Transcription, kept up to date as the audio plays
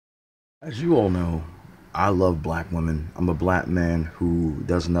As you all know, I love black women. I'm a black man who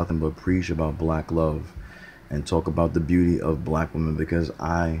does nothing but preach about black love and talk about the beauty of black women because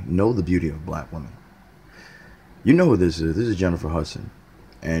I know the beauty of black women. You know who this is. This is Jennifer Hudson,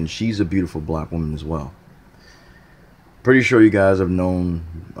 and she's a beautiful black woman as well. Pretty sure you guys have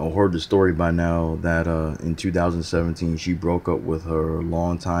known or heard the story by now that in 2017 she broke up with her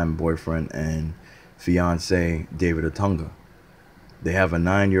longtime boyfriend and fiance, David Otunga. They have a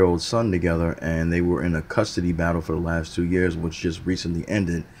 9-year old son together, and they were in a custody battle for the last 2 years, which just recently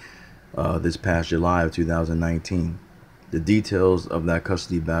ended this past July of 2019. The details of that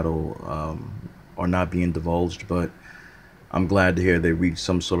custody battle are not being divulged, but I'm glad to hear they reached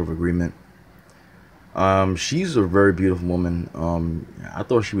some sort of agreement. She's a very beautiful woman. I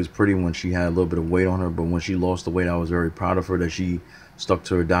thought she was pretty when she had a little bit of weight on her, but when she lost the weight, I was very proud of her that she stuck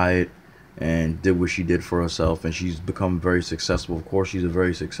to her diet and did what she did for herself, and she's become very successful. Of course, she's a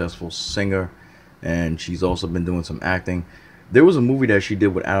very successful singer, and she's also been doing some acting. There was a movie that she did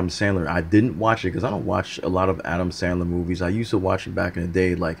with Adam Sandler. I didn't watch it because I don't watch a lot of Adam Sandler movies. I used to watch it back in the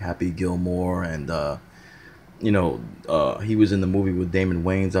day, like Happy Gilmore, and he was in the movie with Damon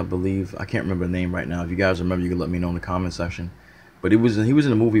Wayans, I believe. I can't remember the name right now. If you guys remember, you can let me know in the comment section. But he was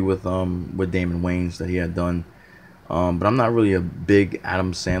in a movie with Damon Wayans that he had done. But I'm not really a big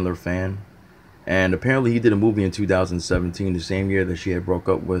Adam Sandler fan. And apparently he did a movie in 2017, the same year that she had broke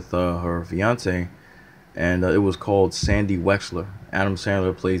up with her fiance, and it was called Sandy Wexler. Adam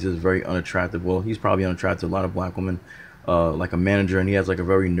Sandler plays this very unattractive, well, he's probably unattractive to a lot of black women, like a manager, and he has like a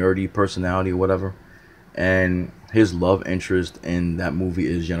very nerdy personality or whatever. And his love interest in that movie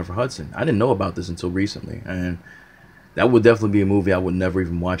is Jennifer Hudson. I didn't know about this until recently, and that would definitely be a movie I would never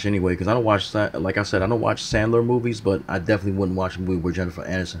even watch anyway, because I don't watch, like I said, I don't watch Sandler movies, but I definitely wouldn't watch a movie where Jennifer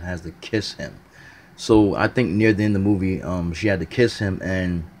Aniston has to kiss him. So I think near the end of the movie, she had to kiss him,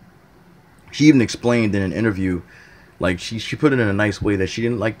 and she even explained in an interview, like she put it in a nice way that she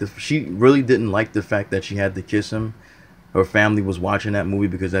really didn't like the fact that she had to kiss him. Her family was watching that movie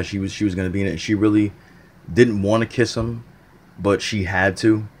because that she was going to be in it, and she really didn't want to kiss him, but she had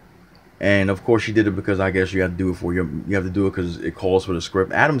to. And of course she did it because I guess you have to do it for you have to do it because it calls for the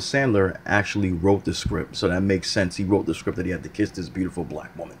script. Adam Sandler actually wrote the script, so that makes sense. He wrote the script that he had to kiss this beautiful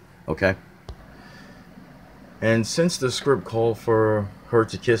black woman. Okay. And since the script called for her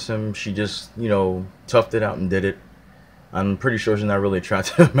to kiss him, she just, toughed it out and did it. I'm pretty sure she's not really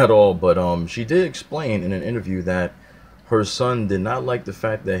attracted to him at all, but she did explain in an interview that her son did not like the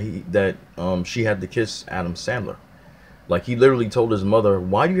fact that she had to kiss Adam Sandler. Like, he literally told his mother,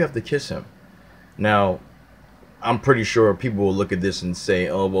 "Why do you have to kiss him?" Now, I'm pretty sure people will look at this and say,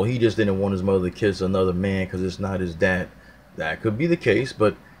 "Oh, well, he just didn't want his mother to kiss another man because it's not his dad." That could be the case,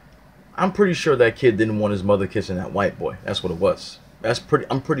 but I'm pretty sure that kid didn't want his mother kissing that white boy. That's what it was.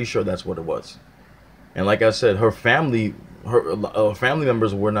 I'm pretty sure that's what it was. And like I said, her family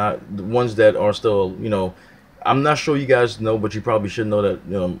members were not the ones that are still, I'm not sure you guys know, but you probably should know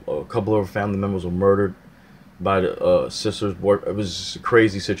that, a couple of her family members were murdered by the sister's boy. It was a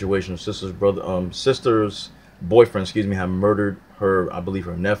crazy situation. Sister's boyfriend, excuse me, had murdered her, I believe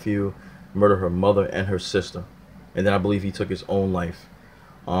her nephew, murdered her mother and her sister. And then I believe he took his own life.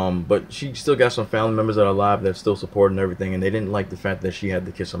 But she still got some family members that are alive that still support and everything, and they didn't like the fact that she had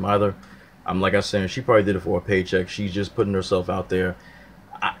to kiss him either. Like I said, she probably did it for a paycheck. She's just putting herself out there.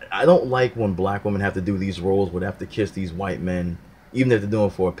 I don't like when black women have to do these roles where they have to kiss these white men, even if they're doing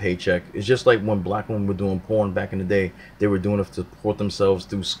it for a paycheck. It's just like when black women were doing porn back in the day. They were doing it to support themselves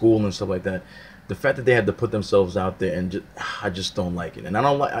through school and stuff like that. The fact that they had to put themselves out there, and I just don't like it. And I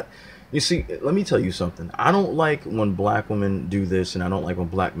don't like... You see, let me tell you something. I don't like when black women do this, and I don't like when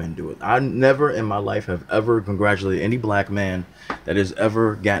black men do it. I never in my life have ever congratulated any black man that has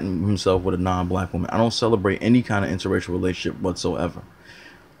ever gotten himself with a non-black woman. I don't celebrate any kind of interracial relationship whatsoever.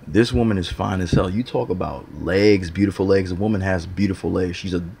 This woman is fine as hell. You talk about legs, beautiful legs. A woman has beautiful legs.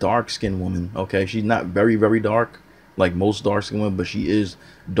 She's a dark-skinned woman, okay? She's not very, very dark, like most dark-skinned women, but she is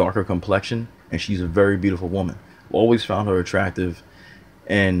darker complexion, and she's a very beautiful woman. Always found her attractive.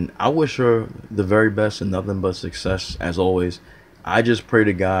 And I wish her the very best and nothing but success, as always. I just pray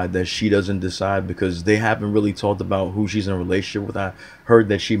to God that she doesn't decide, because they haven't really talked about who she's in a relationship with. I heard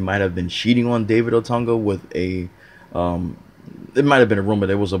that she might have been cheating on David Otunga with it might have been a rumor.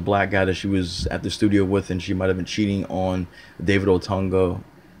 There was a black guy that she was at the studio with, and she might have been cheating on David Otunga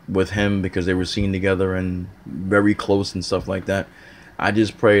with him because they were seen together and very close and stuff like that. I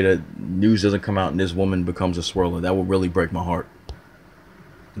just pray that news doesn't come out and this woman becomes a swirler. That would really break my heart.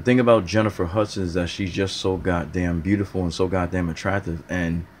 The thing about Jennifer Hudson is that she's just so goddamn beautiful and so goddamn attractive.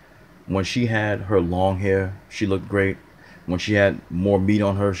 And when she had her long hair, she looked great. When she had more meat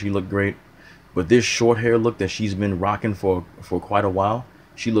on her, she looked great. But this short hair look that she's been rocking for quite a while,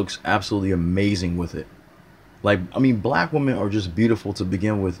 she looks absolutely amazing with it. Like, I mean, black women are just beautiful to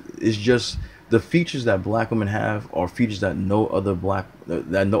begin with. It's just the features that black women have are features that no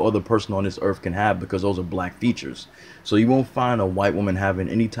other person on this earth can have, because those are black features. So you won't find a white woman having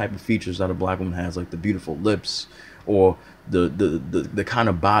any type of features that a black woman has, like the beautiful lips, or the kind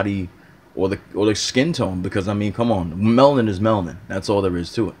of body, or the skin tone. Because I mean, come on, melanin is melanin. That's all there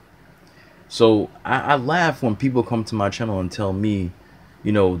is to it. So I laugh when people come to my channel and tell me,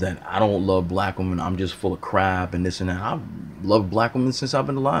 that I don't love black women. I'm just full of crap and this and that. I've loved black women since I've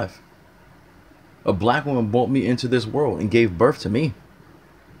been alive. A black woman brought me into this world and gave birth to me.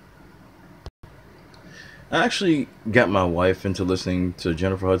 I actually got my wife into listening to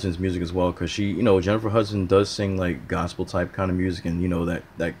Jennifer Hudson's music as well, because she, Jennifer Hudson does sing like gospel type kind of music, and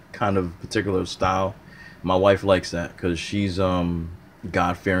that kind of particular style. My wife likes that because she's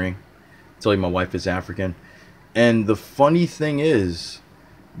God fearing. Tell you, my wife is African. And the funny thing is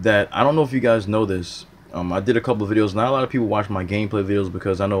that, I don't know if you guys know this, I did a couple of videos. Not a lot of people watch my gameplay videos,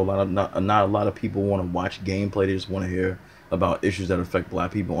 because I know not a lot of people want to watch gameplay. They just want to hear about issues that affect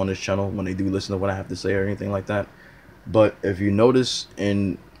black people on this channel when they do listen to what I have to say or anything like that. But if you notice,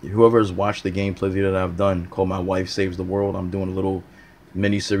 in whoever has watched the gameplay video that I've done called My Wife Saves the World, I'm doing a little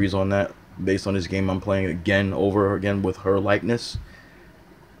mini series on that based on this game I'm playing again over again with her likeness.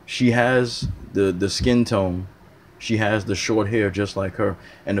 She has the skin tone, she has the short hair just like her.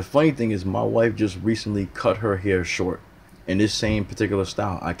 And the funny thing is, my wife just recently cut her hair short in this same particular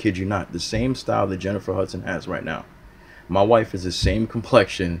style. I kid you not, the same style that Jennifer Hudson has right now. My wife is the same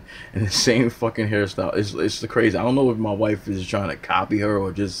complexion and the same fucking hairstyle. It's crazy. I don't know if my wife is trying to copy her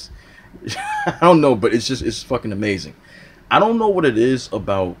or just I don't know, but it's fucking amazing. I don't know what it is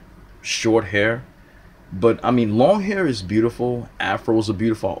about short hair, but I mean, long hair is beautiful. Afros are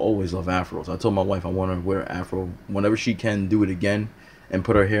beautiful. I always love afros. I told my wife I want her to wear an afro whenever she can do it again and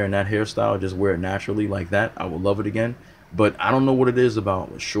put her hair in that hairstyle, just wear it naturally like that. I would love it again. But I don't know what it is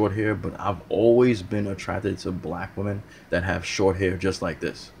about short hair, but I've always been attracted to black women that have short hair just like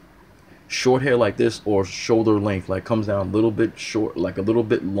this. Short hair like this, or shoulder length, like comes down a little bit short, like a little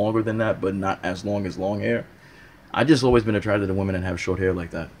bit longer than that, but not as long as long hair. I just always been attracted to women that have short hair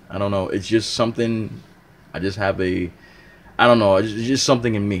like that. I don't know. It's just something. I just have I don't know. It's just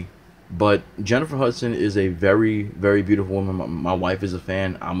something in me. But Jennifer Hudson is a very, very beautiful woman. My wife is a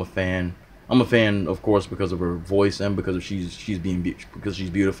fan. I'm a fan. I'm a fan, of course, because of her voice and because she's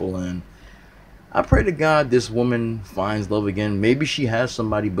beautiful. And I pray to God this woman finds love again. Maybe she has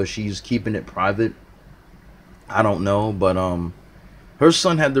somebody, but she's keeping it private. I don't know. But her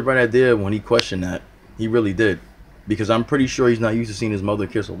son had the right idea when he questioned that. He really did, because I'm pretty sure he's not used to seeing his mother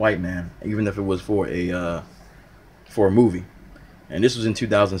kiss a white man, even if it was for a movie. And this was in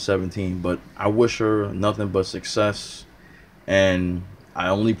 2017. But I wish her nothing but success, and I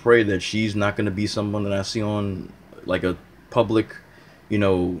only pray that she's not going to be someone that I see on like a public,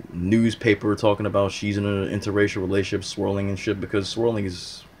 newspaper talking about she's in an interracial relationship, swirling and shit, because swirling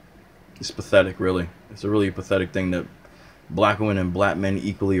is pathetic, really. It's a really pathetic thing that black women and black men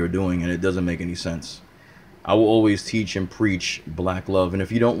equally are doing, and it doesn't make any sense. I will always teach and preach black love. And if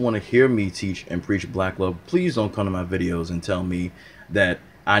you don't want to hear me teach and preach black love, please don't come to my videos and tell me that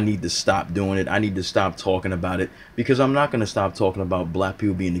I need to stop doing it. I need to stop talking about it, because I'm not going to stop talking about black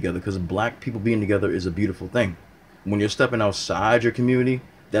people being together, because black people being together is a beautiful thing. When you're stepping outside your community,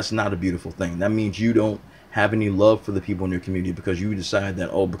 that's not a beautiful thing. That means you don't have any love for the people in your community, because you decide that,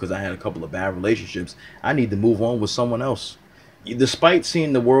 oh, because I had a couple of bad relationships, I need to move on with someone else. Despite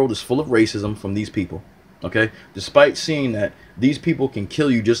seeing the world is full of racism from these people, okay, despite seeing that these people can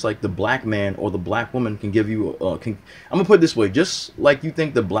kill you just like the black man or the black woman can give you I'm gonna put it this way, just like you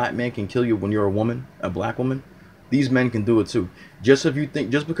think the black man can kill you when you're a woman, a black woman, these men can do it too. Just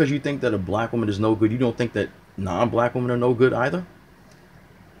because you think that a black woman is no good, you don't think that non-black women are no good either.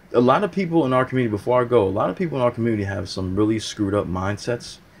 A lot of people in our community, before I go, a lot of people in our community have some really screwed up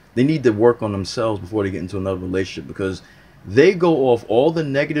mindsets. They need to work on themselves before they get into another relationship, because they go off all the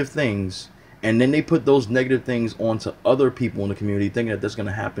negative things, and then they put those negative things onto other people in the community, thinking that that's going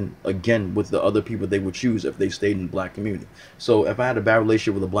to happen again with the other people they would choose if they stayed in the black community. So if I had a bad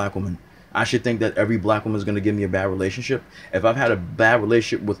relationship with a black woman, I should think that every black woman is going to give me a bad relationship. If I've had a bad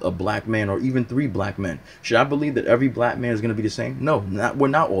relationship with a black man, or even 3 black men, should I believe that every black man is going to be the same? No, we're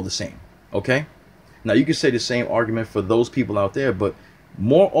not all the same. Okay? Now, you can say the same argument for those people out there, but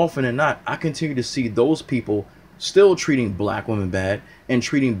more often than not, I continue to see those people still treating black women bad and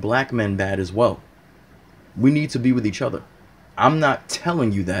treating black men bad as well. We need to be with each other. I'm not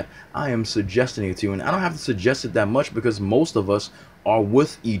telling you that. I am suggesting it to you. And I don't have to suggest it that much because most of us are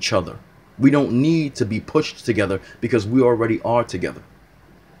with each other. We don't need to be pushed together because we already are together.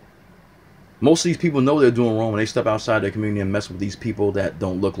 Most of these people know they're doing wrong when they step outside their community and mess with these people that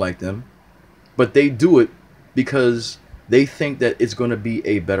don't look like them. But they do it because they think that it's going to be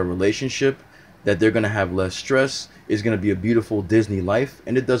a better relationship, that they're going to have less stress, it's going to be a beautiful Disney life,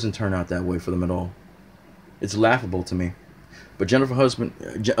 and it doesn't turn out that way for them at all. It's laughable to me. But Jennifer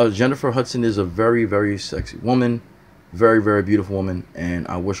Hudson is a very, very sexy woman, very, very beautiful woman, and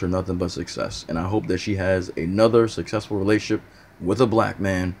I wish her nothing but success. And I hope that she has another successful relationship with a black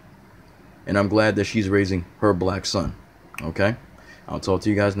man, and I'm glad that she's raising her black son. Okay? I'll talk to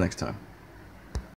you guys next time.